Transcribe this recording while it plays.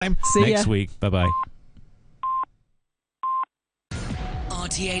Next week. Bye-bye.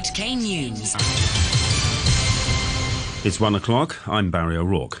 RTHK News. It's 1 o'clock. I'm Barry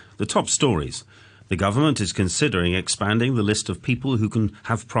O'Rourke. The top stories. The government is considering expanding the list of people who can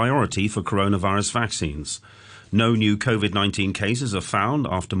have priority for coronavirus vaccines. No new COVID-19 cases are found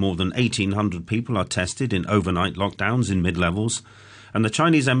after more than 1,800 people are tested in overnight lockdowns in mid-levels. And the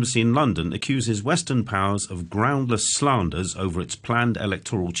Chinese embassy in London accuses Western powers of groundless slanders over its planned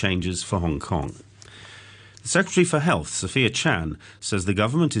electoral changes for Hong Kong. The Secretary for Health, Sophia Chan, says the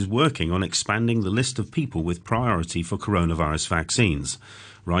government is working on expanding the list of people with priority for coronavirus vaccines.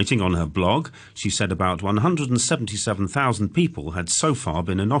 Writing on her blog, she said about 177,000 people had so far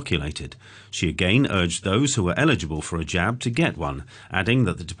been inoculated. She again urged those who were eligible for a jab to get one, adding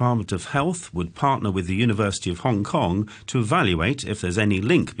that the Department of Health would partner with the University of Hong Kong to evaluate if there's any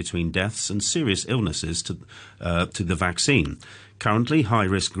link between deaths and serious illnesses to the vaccine. Currently,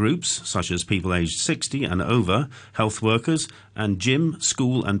 high-risk groups, such as people aged 60 and over, health workers, and gym,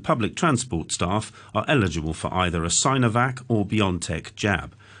 school and public transport staff are eligible for either a Sinovac or BioNTech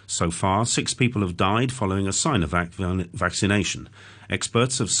jab. So far, 6 people have died following a Sinovac vaccination.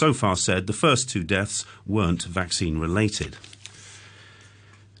 Experts have so far said the first 2 deaths weren't vaccine-related.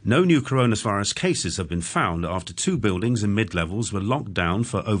 No new coronavirus cases have been found after 2 buildings in mid-levels were locked down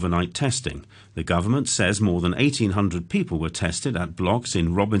for overnight testing. The government says more than 1,800 people were tested at blocks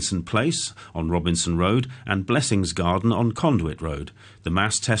in Robinson Place on Robinson Road and Blessings Garden on Conduit Road. The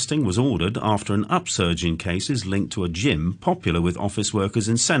mass testing was ordered after an upsurge in cases linked to a gym popular with office workers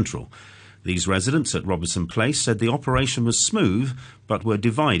in Central. These residents at Robinson Place said the operation was smooth but were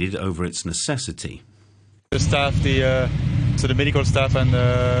divided over its necessity. The staff, the medical staff and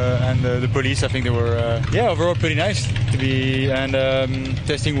the police, I think they were overall pretty nice to be, and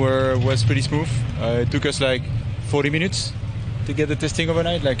testing was pretty smooth. It took us like 40 minutes to get the testing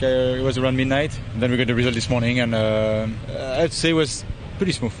overnight, it was around midnight. And then we got the result this morning, and I'd say it was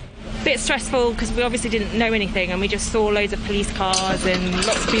pretty smooth. Bit stressful because we obviously didn't know anything, and we just saw loads of police cars and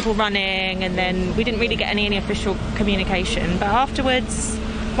lots of people running, and then we didn't really get any official communication. But afterwards,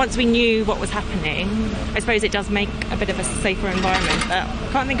 once we knew what was happening, I suppose it does make a bit of a safer environment. But I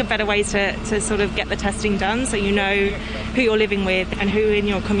can't think of better ways to sort of get the testing done so you know who you're living with and who in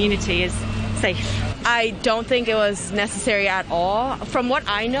your community is safe. I don't think it was necessary at all. From what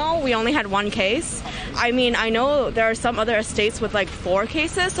I know, we only had 1 case. I mean, I know there are some other estates with 4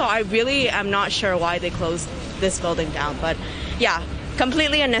 cases, so I really am not sure why they closed this building down. But yeah,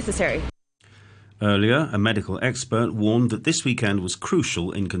 completely unnecessary. Earlier, a medical expert warned that this weekend was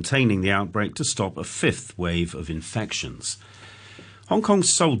crucial in containing the outbreak to stop a 5th wave of infections. Hong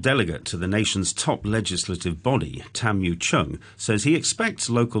Kong's sole delegate to the nation's top legislative body, Tam Yu Chung, says he expects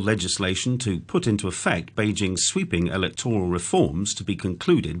local legislation to put into effect Beijing's sweeping electoral reforms to be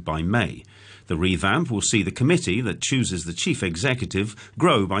concluded by May. The revamp will see the committee that chooses the chief executive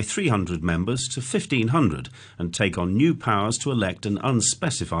grow by 300 members to 1,500 and take on new powers to elect an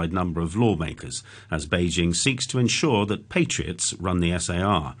unspecified number of lawmakers, as Beijing seeks to ensure that patriots run the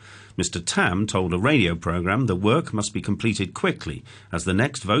SAR. Mr. Tam told a radio programme the work must be completed quickly, as the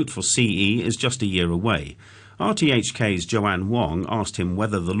next vote for CE is just a year away. RTHK's Joanne Wong asked him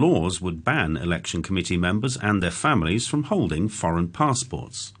whether the laws would ban election committee members and their families from holding foreign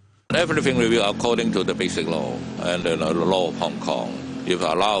passports. Everything will be according to the basic law and the law of Hong Kong. If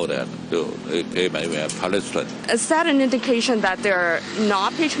allowed that, they may be a punishment. Is that an indication that they're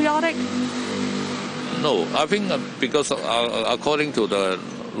not patriotic? No, I think because according to the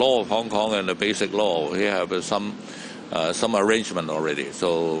law of Hong Kong and the basic law, we have some arrangement already.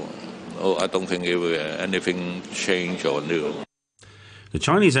 So I don't think it will anything change or new. The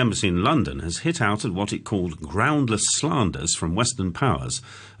Chinese embassy in London has hit out at what it called groundless slanders from Western powers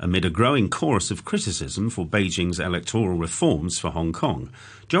amid a growing chorus of criticism for Beijing's electoral reforms for Hong Kong.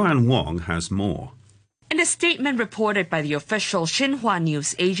 Joanne Wong has more. In a statement reported by the official Xinhua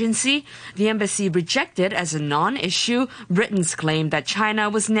News Agency, the embassy rejected as a non-issue Britain's claim that China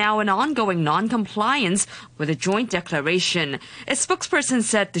was now in ongoing non-compliance with a joint declaration. A spokesperson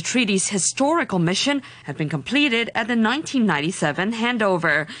said the treaty's historical mission had been completed at the 1997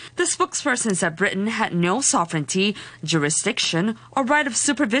 handover. The spokesperson said Britain had no sovereignty, jurisdiction, or right of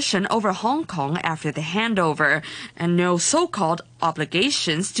supervision over Hong Kong after the handover, and no so-called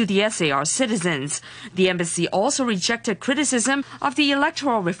obligations to the SAR citizens. The embassy also rejected criticism of the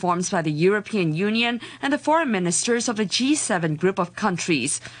electoral reforms by the European Union and the foreign ministers of the G7 group of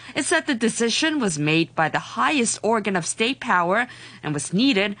countries. It said the decision was made by the highest organ of state power and was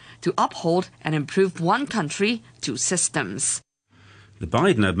needed to uphold and improve one country, 2 systems. The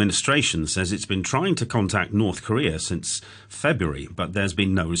Biden administration says it's been trying to contact North Korea since February, but there's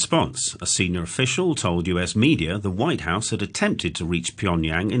been no response. A senior official told US media the White House had attempted to reach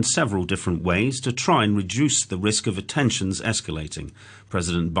Pyongyang in several different ways to try and reduce the risk of tensions escalating.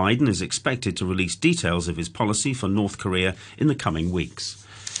 President Biden is expected to release details of his policy for North Korea in the coming weeks.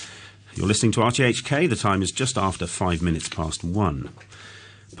 You're listening to RTHK. The time is just after 1:05.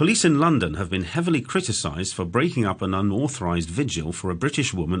 Police in London have been heavily criticised for breaking up an unauthorised vigil for a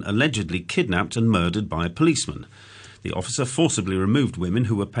British woman allegedly kidnapped and murdered by a policeman. The officer forcibly removed women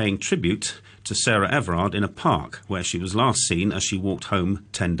who were paying tribute to Sarah Everard in a park, where she was last seen as she walked home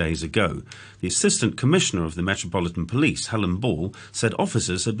 10 days ago. The Assistant Commissioner of the Metropolitan Police, Helen Ball, said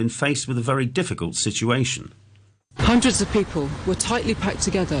officers had been faced with a very difficult situation. Hundreds of people were tightly packed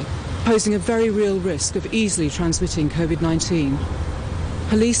together, posing a very real risk of easily transmitting COVID-19.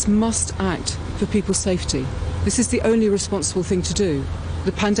 Police must act for people's safety. This is the only responsible thing to do.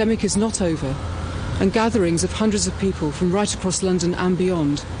 The pandemic is not over, and gatherings of hundreds of people from right across London and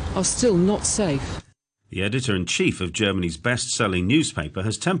beyond are still not safe. The editor-in-chief of Germany's best-selling newspaper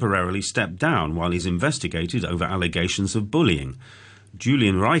has temporarily stepped down while he's investigated over allegations of bullying.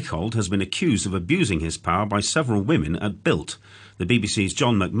 Julian Reichelt has been accused of abusing his power by several women at Bild. The BBC's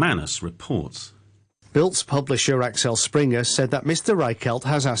John McManus reports. Bild's publisher Axel Springer said that Mr Reichelt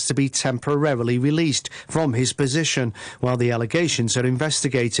has asked to be temporarily released from his position while the allegations are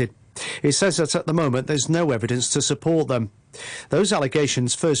investigated. It says that at the moment there's no evidence to support them. Those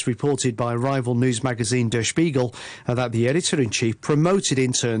allegations, first reported by rival news magazine Der Spiegel, are that the editor-in-chief promoted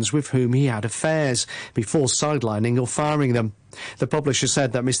interns with whom he had affairs before sidelining or firing them. The publisher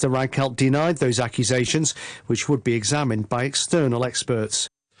said that Mr Reichelt denied those accusations, which would be examined by external experts.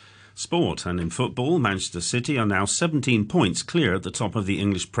 Sport, and in football, Manchester City are now 17 points clear at the top of the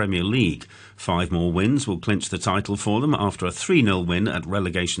English Premier League. 5 more wins will clinch the title for them after a 3-0 win at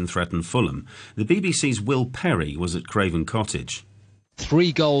relegation-threatened Fulham. The BBC's Will Perry was at Craven Cottage.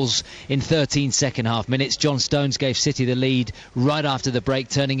 3 goals in 13 second-half minutes. John Stones gave City the lead right after the break,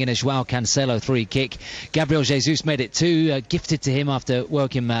 turning in a João Cancelo free kick. Gabriel Jesus made it 2, gifted to him after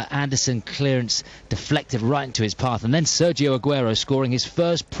Joachim Anderson clearance deflected right into his path. And then Sergio Aguero scoring his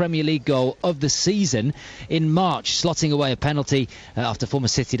first Premier League goal of the season in March, slotting away a penalty after former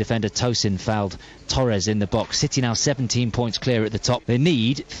City defender Tosin fouled Torres in the box. City now 17 points clear at the top. They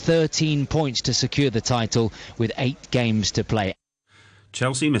need 13 points to secure the title with 8 games to play.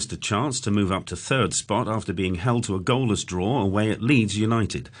 Chelsea missed a chance to move up to third spot after being held to a goalless draw away at Leeds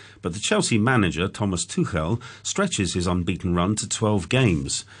United. But the Chelsea manager, Thomas Tuchel, stretches his unbeaten run to 12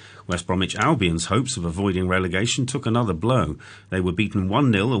 games. West Bromwich Albion's hopes of avoiding relegation took another blow. They were beaten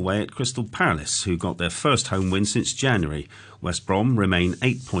 1-0 away at Crystal Palace, who got their first home win since January. West Brom remain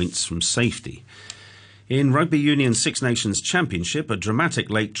 8 points from safety. In Rugby Union Six Nations Championship, a dramatic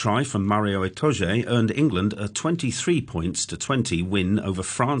late try from Mario Itoje earned England a 23-20 win over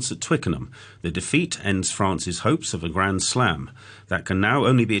France at Twickenham. The defeat ends France's hopes of a Grand Slam. That can now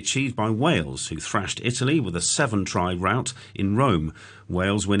only be achieved by Wales, who thrashed Italy with a 7-try rout in Rome,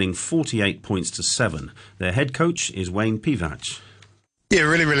 Wales winning 48-7. Their head coach is Wayne Pivac. Yeah,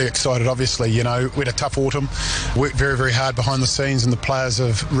 really excited, obviously. You know, we had a tough autumn, worked very hard behind the scenes, and the players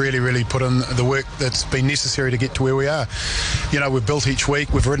have really put in the work that's been necessary to get to where we are. You know, we've built each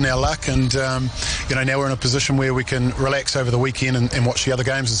week, we've ridden our luck, and, you know, now we're in a position where we can relax over the weekend and watch the other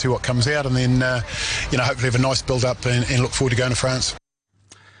games and see what comes out, and then, you know, hopefully have a nice build-up and look forward to going to France.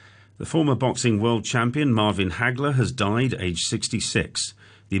 The former boxing world champion Marvin Hagler has died aged 66.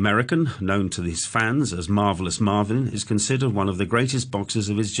 The American, known to his fans as Marvellous Marvin, is considered one of the greatest boxers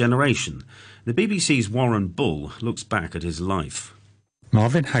of his generation. The BBC's Warren Bull looks back at his life.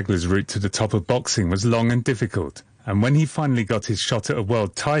 Marvin Hagler's route to the top of boxing was long and difficult, and when he finally got his shot at a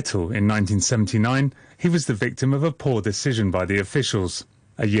world title in 1979, he was the victim of a poor decision by the officials.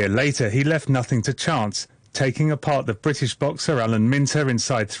 A year later, he left nothing to chance, taking apart the British boxer Alan Minter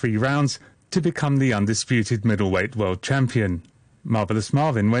inside 3 rounds to become the undisputed middleweight world champion. Marvellous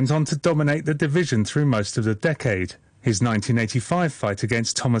Marvin went on to dominate the division through most of the decade. His 1985 fight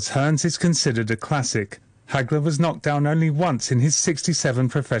against Thomas Hearns is considered a classic. Hagler was knocked down only once in his 67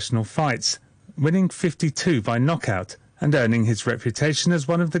 professional fights, winning 52 by knockout and earning his reputation as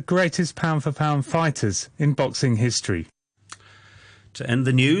one of the greatest pound-for-pound fighters in boxing history. To end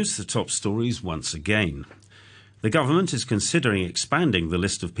the news, the top stories once again. The government is considering expanding the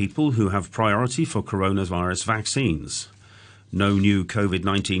list of people who have priority for coronavirus vaccines. No new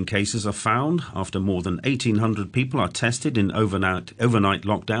COVID-19 cases are found after more than 1,800 people are tested in overnight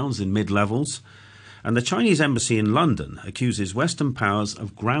lockdowns in mid-levels. And the Chinese embassy in London accuses Western powers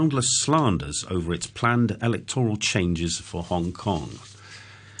of groundless slanders over its planned electoral changes for Hong Kong.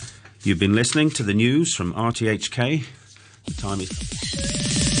 You've been listening to the news from RTHK. The time is...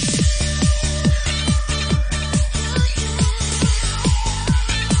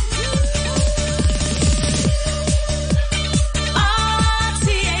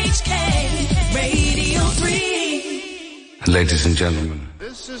 Ladies and gentlemen,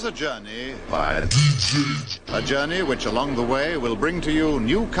 this is a journey by a DJ. A journey which along the way will bring to you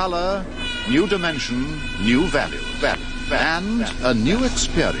new color, new dimension, new value, and a new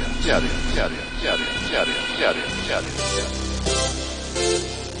experience.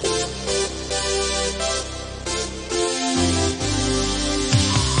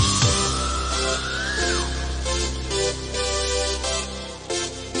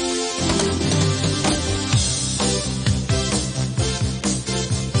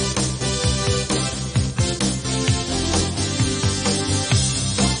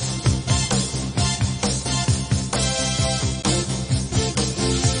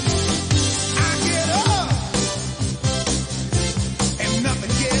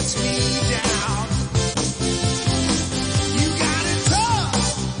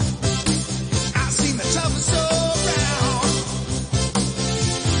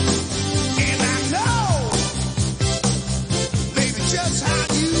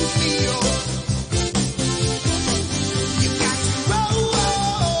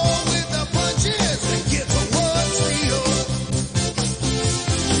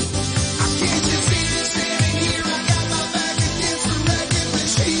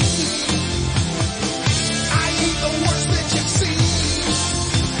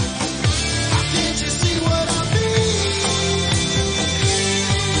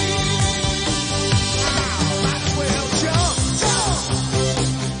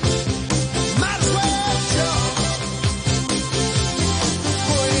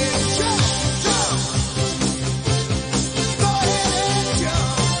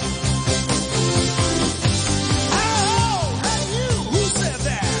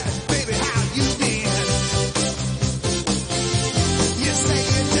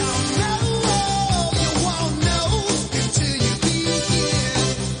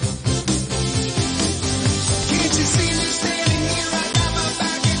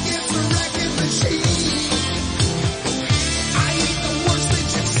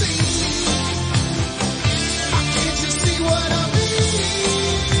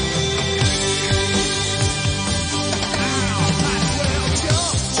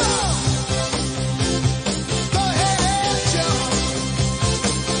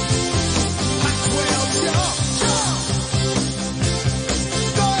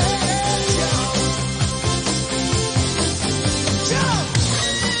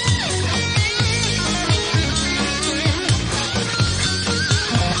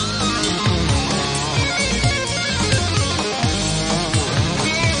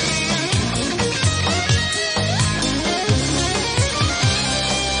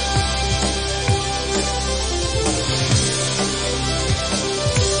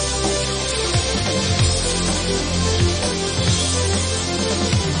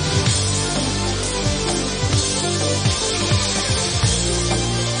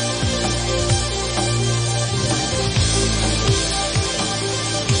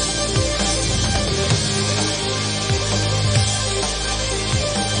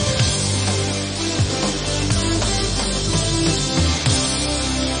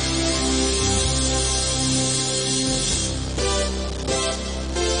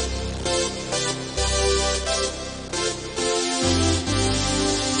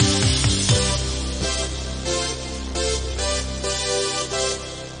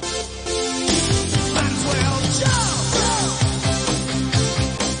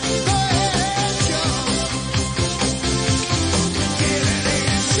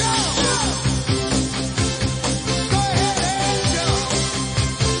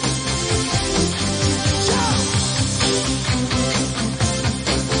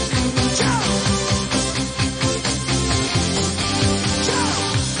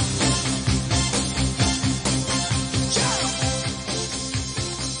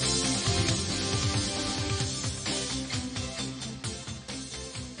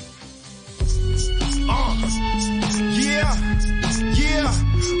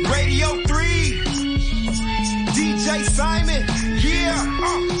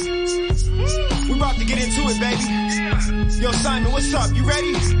 Yo, Simon, what's up? You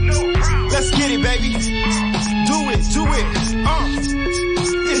ready? No problem. Let's get it, baby. Do it.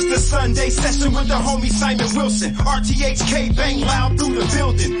 It's the Sunday session with the homie Simon Wilson. RTHK bang loud through the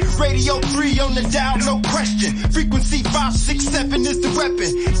building. Radio 3 on the dial, no question. Frequency 567 is the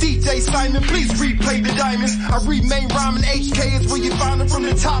weapon. DJ Simon, please replay the diamonds. I remain rhyming. HK is where you find them, from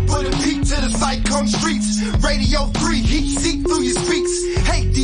the top of the peak to the Cyclone streets. Radio 3, heat seep through your speaks. Hey,